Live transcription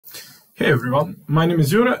Hey everyone, my name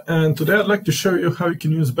is Jure, and today I'd like to show you how you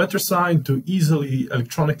can use BetrSign to easily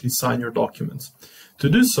electronically sign your documents. To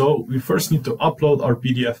do so, we first need to upload our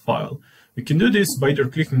PDF file. We can do this by either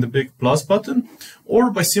clicking the big plus button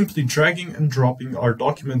or by simply dragging and dropping our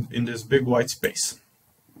document in this big white space.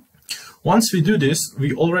 Once we do this,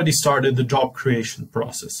 we already started the job creation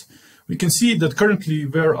process. We can see that currently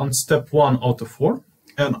we're on step 1 out of 4,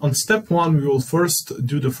 and on step 1 we will first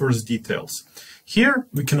do the first details. Here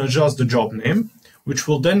we can adjust the job name, which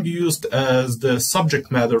will then be used as the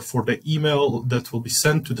subject matter for the email that will be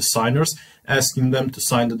sent to the signers, asking them to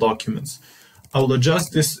sign the documents. I will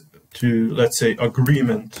adjust this to, let's say,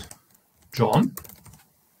 agreement John,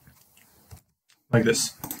 like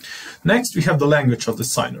this. Next, we have the language of the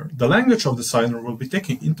signer. The language of the signer will be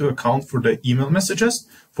taken into account for the email messages,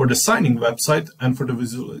 for the signing website, and for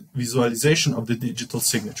the visualization of the digital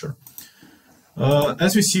signature.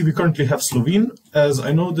 As we see, we currently have Slovene. As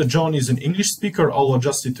I know that John is an English speaker, I'll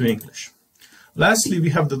adjust it to English. Lastly,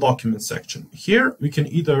 we have the document section. Here, we can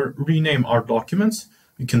either rename our documents,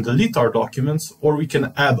 we can delete our documents, or we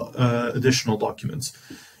can add additional documents.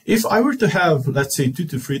 If I were to have, let's say, 2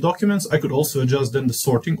 to 3 documents, I could also adjust then the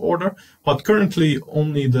sorting order, but currently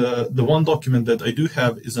only the one document that I do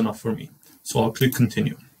have is enough for me. So I'll click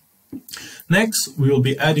continue. Next, we will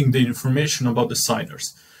be adding the information about the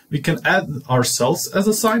signers. We can add ourselves as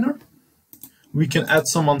a signer, we can add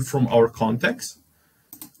someone from our contacts,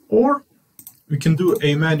 or we can do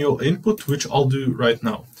a manual input, which I'll do right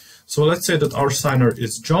now. So let's say that our signer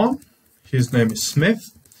is John, his name is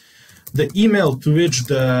Smith. The email to which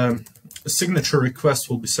the signature request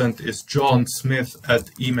will be sent is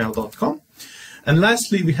johnsmith@email.com. And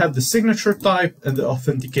lastly, we have the signature type and the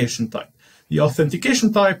authentication type. The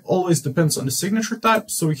authentication type always depends on the signature type,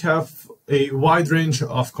 so we have a wide range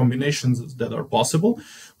of combinations that are possible.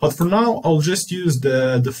 But for now, I'll just use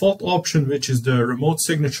the default option, which is the remote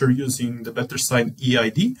signature using the BetrSign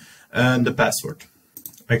EID and the password.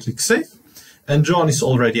 I click Save, and John is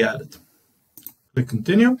already added. Click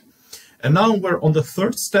Continue. And now we're on the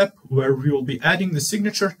third step, where we will be adding the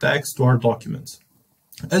signature tags to our documents.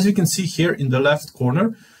 As you can see here in the left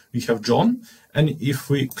corner, we have John, and if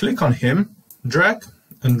we click on him, drag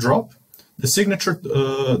and drop, the signature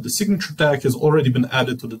tag has already been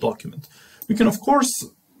added to the document. We can, of course,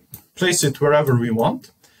 place it wherever we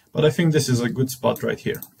want, but I think this is a good spot right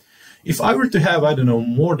here. If I were to have, I don't know,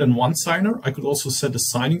 more than one signer, I could also set the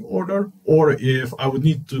signing order, or if I would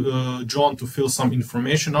need John to fill some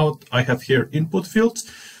information out, I have here input fields.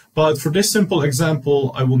 But for this simple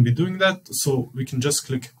example, I won't be doing that, so we can just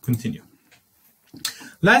click continue.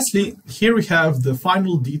 Lastly, here we have the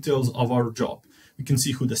final details of our job. We can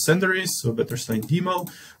see who the sender is, so BetrSign demo.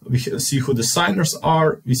 We see who the signers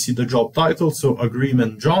are. We see the job title, so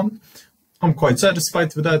agreement John. I'm quite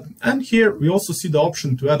satisfied with that. And here we also see the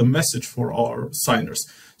option to add a message for our signers.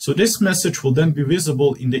 So this message will then be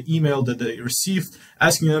visible in the email that they received,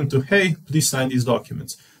 asking them to, hey, please sign these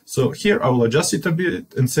documents. So here I will adjust it a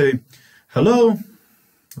bit and say, hello,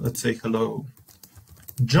 let's say hello,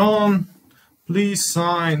 John, please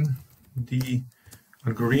sign the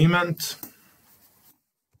agreement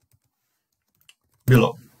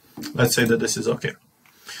below. Let's say that this is okay.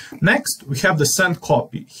 Next, we have the send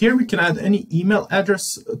copy. Here we can add any email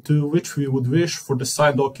address to which we would wish for the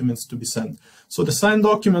signed documents to be sent. So the signed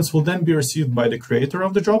documents will then be received by the creator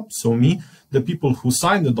of the job, so me, the people who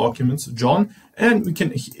signed the documents, John, and we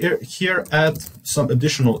can here add some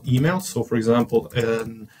additional emails. So for example,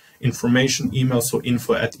 an information email, so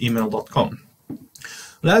info@email.com.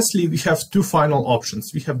 Lastly, we have 2 final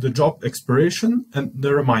options. We have the job expiration and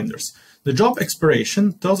the reminders. The job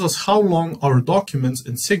expiration tells us how long our documents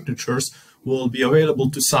and signatures will be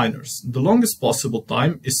available to signers. The longest possible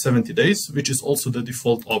time is 70 days, which is also the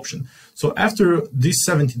default option. So after these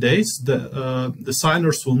 70 days, the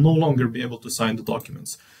signers will no longer be able to sign the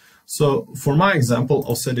documents. So for my example,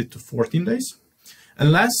 I'll set it to 14 days.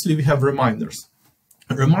 And lastly, we have reminders.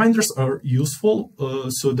 Reminders are useful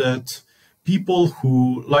so that people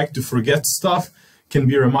who like to forget stuff can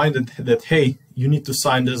be reminded that, hey, you need to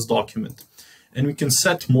sign this document. And we can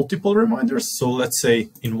set multiple reminders. So let's say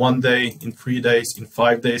in 1 day, in 3 days, in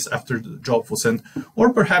 5 days after the job was sent,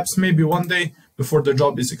 or perhaps maybe 1 day before the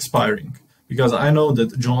job is expiring, because I know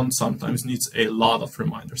that John sometimes needs a lot of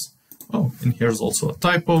reminders. Oh, and here's also a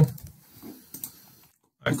typo.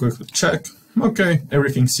 I quickly check. Okay,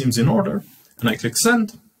 everything seems in order. And I click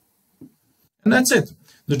send. And that's it.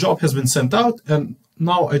 The job has been sent out, and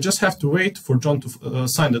now I just have to wait for John to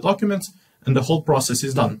sign the documents, and the whole process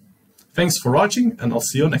is done. Thanks for watching, and I'll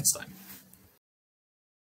see you next time.